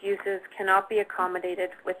proposed uses cannot be accommodated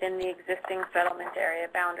within the existing settlement area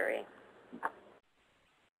boundary.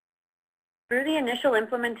 Through the initial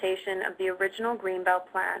implementation of the original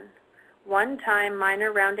Greenbelt Plan, one-time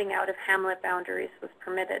minor rounding out of hamlet boundaries was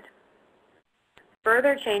permitted.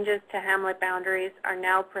 Further changes to hamlet boundaries are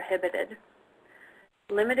now prohibited.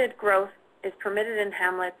 Limited growth is permitted in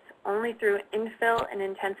hamlets only through infill and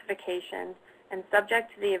intensification and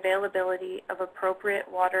subject to the availability of appropriate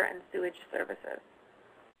water and sewage services.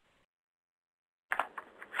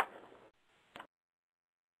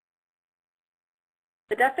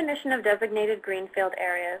 The definition of designated greenfield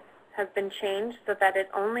areas has been changed so that it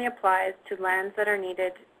only applies to lands that are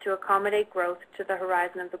needed to accommodate growth to the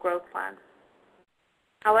horizon of the growth plan.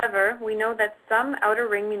 However, we know that some outer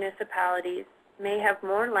ring municipalities may have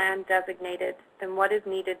more land designated than what is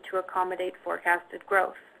needed to accommodate forecasted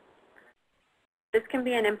growth. This can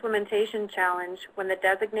be an implementation challenge when the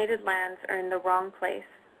designated lands are in the wrong place,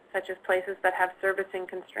 such as places that have servicing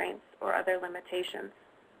constraints or other limitations.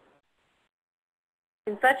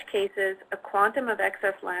 In such cases, a quantum of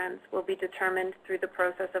excess lands will be determined through the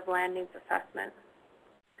process of land needs assessment.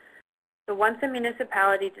 So once a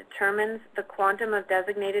municipality determines the quantum of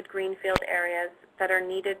designated greenfield areas that are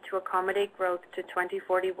needed to accommodate growth to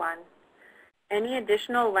 2041, any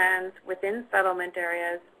additional lands within settlement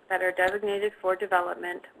areas that are designated for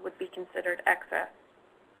development would be considered excess.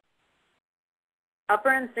 Upper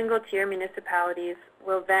and single-tier municipalities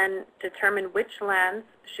will then determine which lands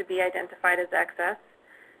should be identified as excess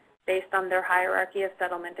based on their hierarchy of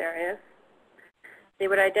settlement areas. They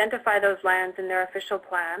would identify those lands in their official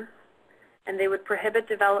plan, and they would prohibit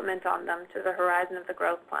development on them to the horizon of the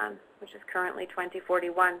growth plan, which is currently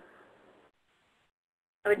 2041.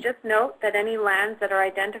 I would just note that any lands that are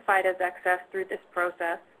identified as excess through this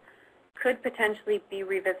process could potentially be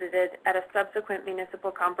revisited at a subsequent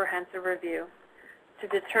municipal comprehensive review to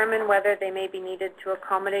determine whether they may be needed to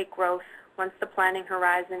accommodate growth once the planning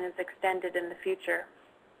horizon is extended in the future.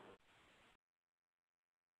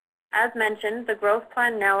 As mentioned, the growth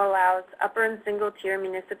plan now allows upper and single-tier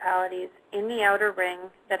municipalities in the outer ring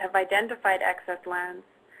that have identified excess lands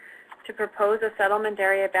to propose a settlement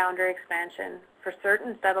area boundary expansion for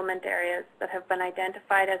certain settlement areas that have been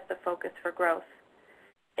identified as the focus for growth,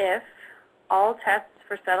 if all tests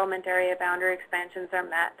for settlement area boundary expansions are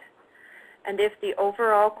met, and if the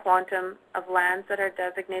overall quantum of lands that are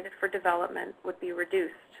designated for development would be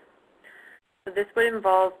reduced. So this would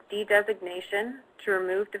involve de-designation to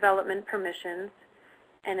remove development permissions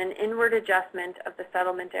and an inward adjustment of the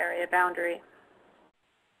settlement area boundary.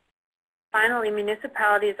 Finally,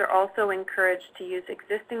 municipalities are also encouraged to use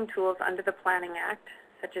existing tools under the Planning Act,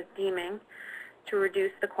 such as deeming, to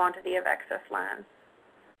reduce the quantity of excess lands.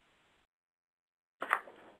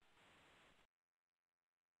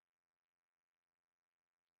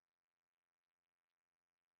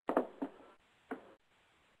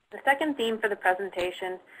 The second theme for the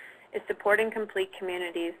presentation is supporting complete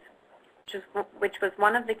communities, which was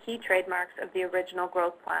one of the key trademarks of the original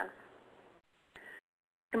growth plan.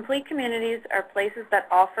 Complete communities are places that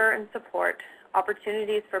offer and support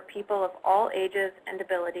opportunities for people of all ages and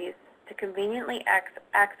abilities to conveniently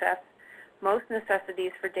access most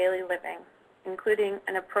necessities for daily living, including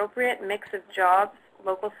an appropriate mix of jobs,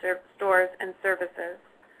 local stores and services,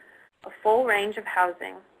 a full range of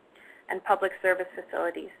housing, and public service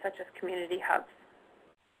facilities such as community hubs.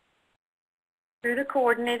 Through the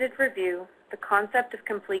coordinated review, the concept of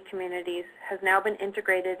complete communities has now been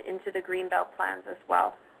integrated into the Greenbelt plans as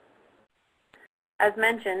well. As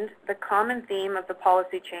mentioned, the common theme of the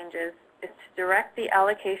policy changes is to direct the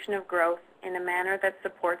allocation of growth in a manner that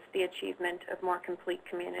supports the achievement of more complete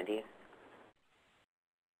communities.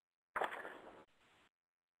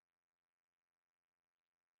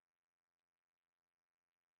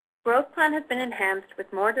 Growth Plan has been enhanced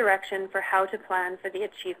with more direction for how to plan for the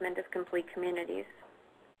achievement of complete communities.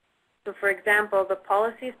 So for example, the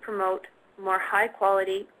policies promote more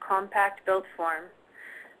high-quality, compact built form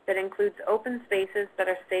that includes open spaces that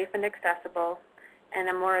are safe and accessible and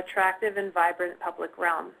a more attractive and vibrant public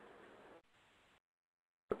realm.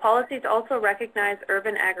 The policies also recognize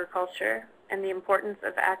urban agriculture and the importance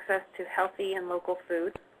of access to healthy and local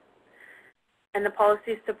food. And the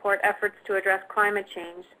policies support efforts to address climate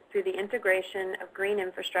change through the integration of green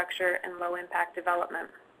infrastructure and low-impact development.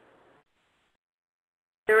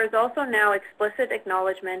 There is also now explicit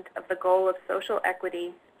acknowledgement of the goal of social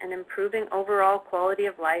equity and improving overall quality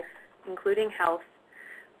of life, including health,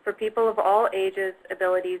 for people of all ages,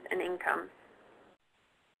 abilities, and incomes.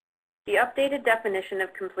 The updated definition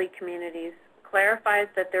of complete communities clarifies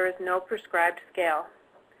that there is no prescribed scale.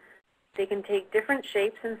 They can take different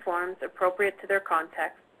shapes and forms appropriate to their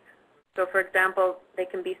context. So for example, they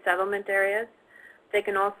can be settlement areas. They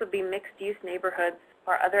can also be mixed-use neighborhoods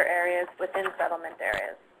or other areas within settlement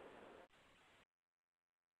areas.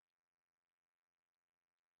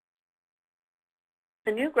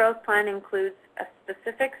 The new growth plan includes a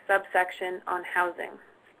specific subsection on housing.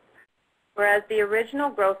 Whereas the original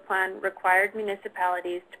growth plan required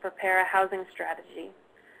municipalities to prepare a housing strategy,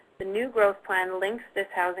 the new growth plan links this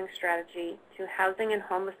housing strategy to housing and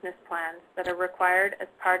homelessness plans that are required as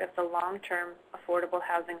part of the long-term affordable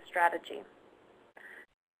housing strategy.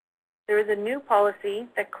 There is a new policy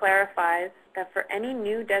that clarifies that for any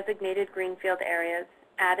new designated greenfield areas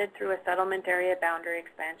added through a settlement area boundary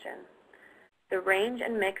expansion, the range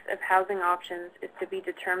and mix of housing options is to be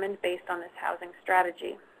determined based on this housing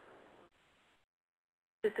strategy.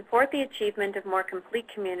 To support the achievement of more complete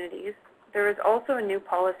communities, there is also a new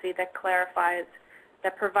policy that clarifies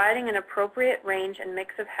that providing an appropriate range and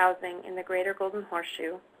mix of housing in the Greater Golden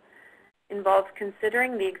Horseshoe involves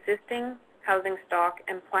considering the existing housing stock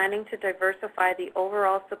and planning to diversify the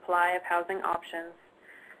overall supply of housing options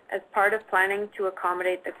as part of planning to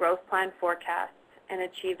accommodate the growth plan forecasts and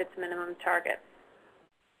achieve its minimum targets.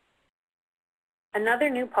 Another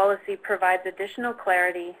new policy provides additional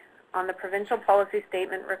clarity on the provincial policy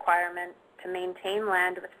statement requirement to maintain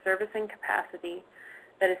land with servicing capacity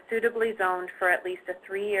that is suitably zoned for at least a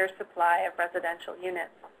 3-year supply of residential units.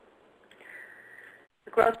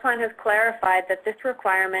 The growth plan has clarified that this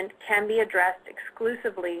requirement can be addressed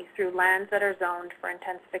exclusively through lands that are zoned for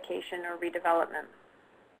intensification or redevelopment.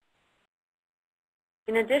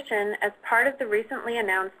 In addition, as part of the recently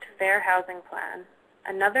announced Fair Housing Plan,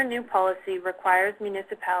 another new policy requires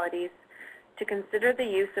municipalities to consider the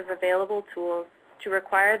use of available tools to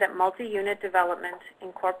require that multi-unit development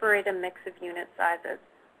incorporate a mix of unit sizes.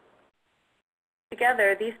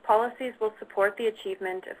 Together, these policies will support the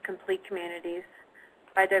achievement of complete communities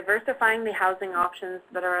by diversifying the housing options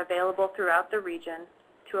that are available throughout the region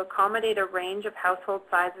to accommodate a range of household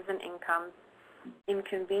sizes and incomes in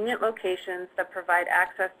convenient locations that provide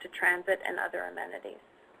access to transit and other amenities.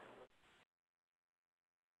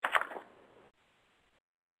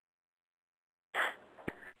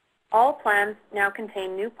 All plans now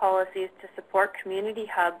contain new policies to support community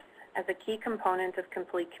hubs as a key component of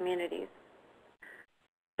complete communities.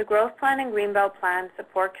 The Growth Plan and Greenbelt Plan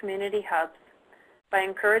support community hubs by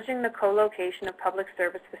encouraging the co-location of public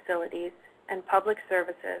service facilities and public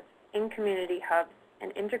services in community hubs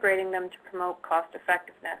and integrating them to promote cost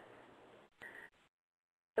effectiveness.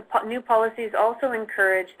 The new policies also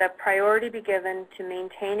encourage that priority be given to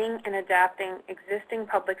maintaining and adapting existing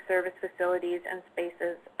public service facilities and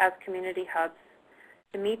spaces as community hubs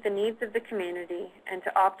to meet the needs of the community and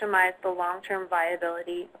to optimize the long-term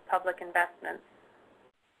viability of public investments.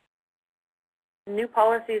 The new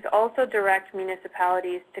policies also direct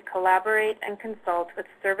municipalities to collaborate and consult with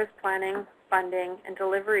service planning, funding, and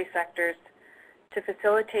delivery sectors to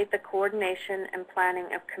facilitate the coordination and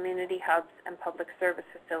planning of community hubs and public service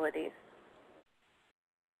facilities.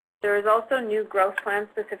 There is also new growth plan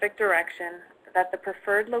specific direction that the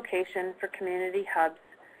preferred location for community hubs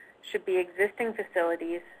should be existing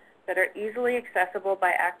facilities that are easily accessible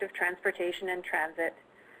by active transportation and transit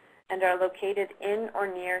and are located in or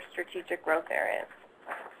near strategic growth areas.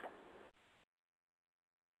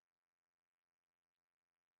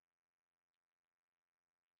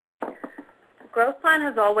 Growth Plan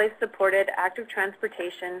has always supported active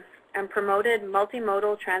transportation and promoted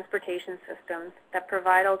multimodal transportation systems that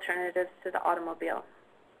provide alternatives to the automobile.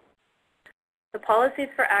 The policies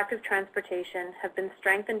for active transportation have been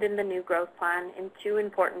strengthened in the new Growth Plan in 2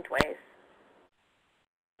 important ways.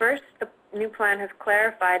 First, the new plan has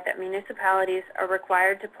clarified that municipalities are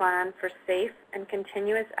required to plan for safe and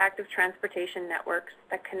continuous active transportation networks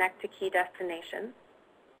that connect to key destinations.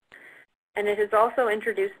 And it has also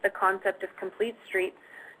introduced the concept of complete streets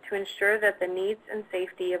to ensure that the needs and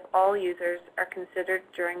safety of all users are considered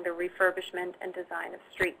during the refurbishment and design of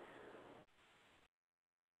streets.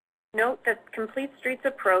 Note that the Complete Streets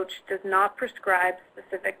approach does not prescribe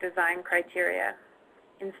specific design criteria.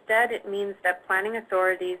 Instead, it means that planning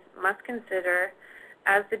authorities must consider,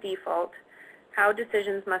 as the default, how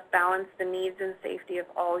decisions must balance the needs and safety of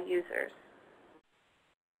all users.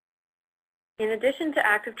 In addition to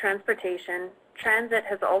active transportation, transit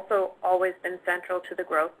has also always been central to the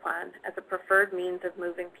growth plan as a preferred means of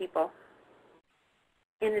moving people.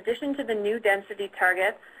 In addition to the new density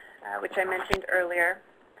targets, which I mentioned earlier,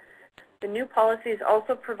 the new policies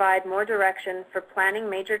also provide more direction for planning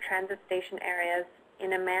major transit station areas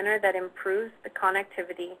in a manner that improves the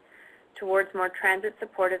connectivity towards more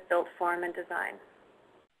transit-supportive built form and design.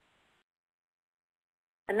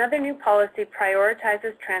 Another new policy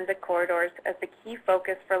prioritizes transit corridors as the key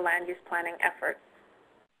focus for land use planning efforts.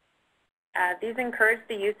 These encourage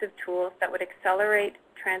the use of tools that would accelerate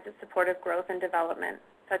transit-supportive growth and development,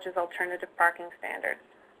 such as alternative parking standards.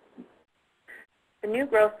 The new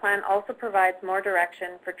growth plan also provides more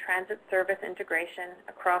direction for transit service integration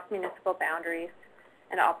across municipal boundaries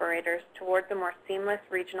and operators towards a more seamless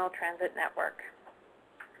regional transit network.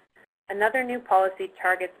 Another new policy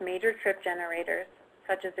targets major trip generators,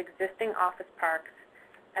 such as existing office parks,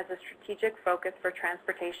 as a strategic focus for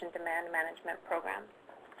transportation demand management programs.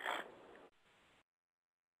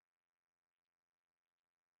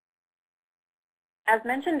 As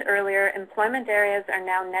mentioned earlier, employment areas are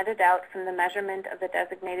now netted out from the measurement of the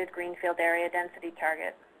designated greenfield area density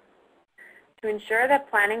target. To ensure that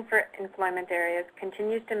planning for employment areas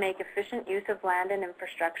continues to make efficient use of land and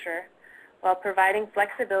infrastructure while providing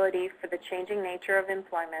flexibility for the changing nature of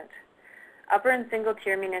employment, upper and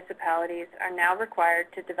single-tier municipalities are now required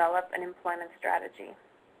to develop an employment strategy.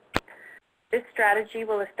 This strategy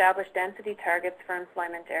will establish density targets for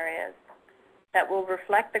employment areas that will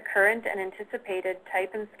reflect the current and anticipated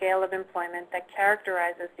type and scale of employment that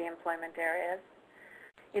characterizes the employment areas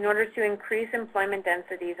in order to increase employment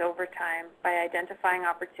densities over time by identifying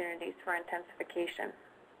opportunities for intensification.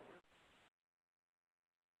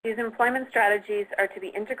 These employment strategies are to be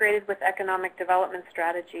integrated with economic development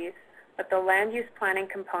strategies, but the land use planning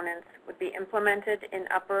components would be implemented in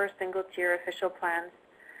upper or single-tier official plans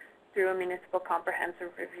through a municipal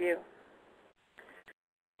comprehensive review.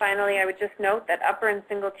 Finally, I would just note that upper and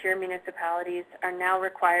single-tier municipalities are now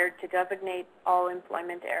required to designate all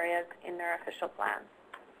employment areas in their official plans.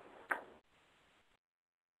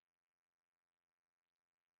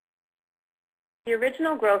 The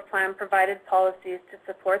original growth plan provided policies to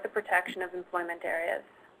support the protection of employment areas.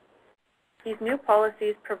 These new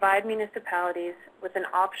policies provide municipalities with an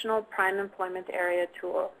optional prime employment area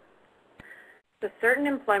tool. So certain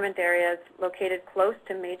employment areas located close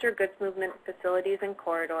to major goods movement facilities and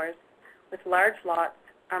corridors with large lots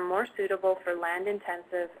are more suitable for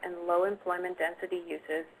land-intensive and low employment density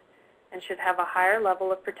uses and should have a higher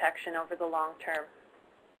level of protection over the long term.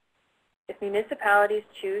 If municipalities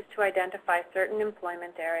choose to identify certain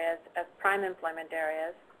employment areas as prime employment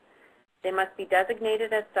areas, they must be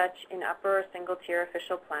designated as such in upper or single-tier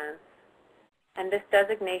official plans, and this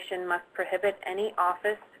designation must prohibit any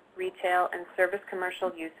office, retail, and service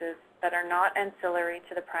commercial uses that are not ancillary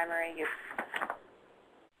to the primary use.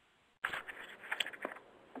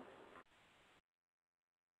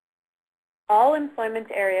 All employment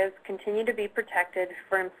areas continue to be protected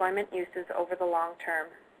for employment uses over the long term.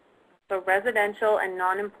 So residential and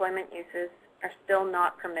non-employment uses are still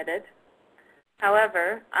not permitted.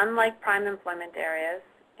 However, unlike prime employment areas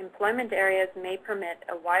may permit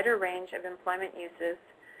a wider range of employment uses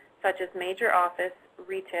such as major office,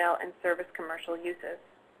 retail, and service commercial uses.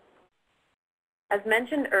 As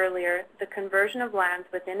mentioned earlier, the conversion of lands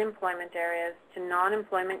within employment areas to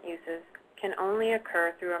non-employment uses can only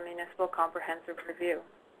occur through a municipal comprehensive review.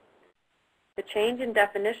 The change in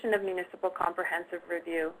definition of municipal comprehensive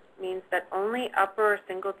review means that only upper or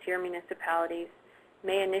single-tier municipalities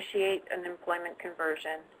may initiate an employment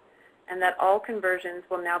conversion, and that all conversions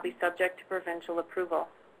will now be subject to provincial approval.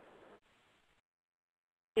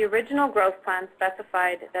 The original growth plan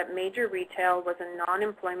specified that major retail was a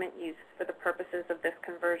non-employment use for the purposes of this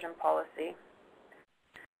conversion policy.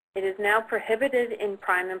 It is now prohibited in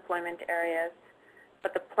prime employment areas,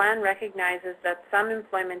 but the plan recognizes that some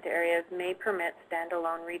employment areas may permit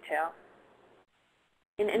standalone retail.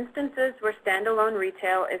 In instances where standalone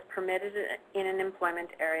retail is permitted in an employment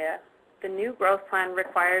area, the new growth plan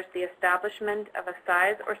requires the establishment of a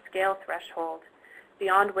size or scale threshold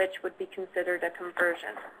beyond which would be considered a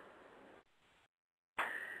conversion.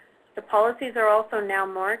 The policies are also now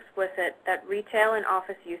more explicit that retail and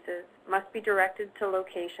office uses must be directed to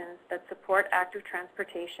locations that support active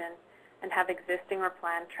transportation and have existing or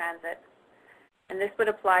planned transit. And this would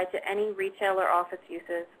apply to any retail or office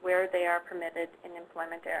uses where they are permitted in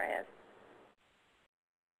employment areas.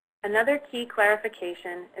 Another key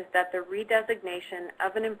clarification is that the redesignation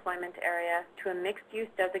of an employment area to a mixed-use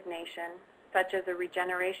designation, such as a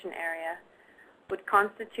regeneration area, would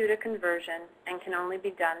constitute a conversion and can only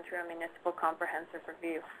be done through a municipal comprehensive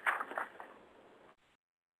review.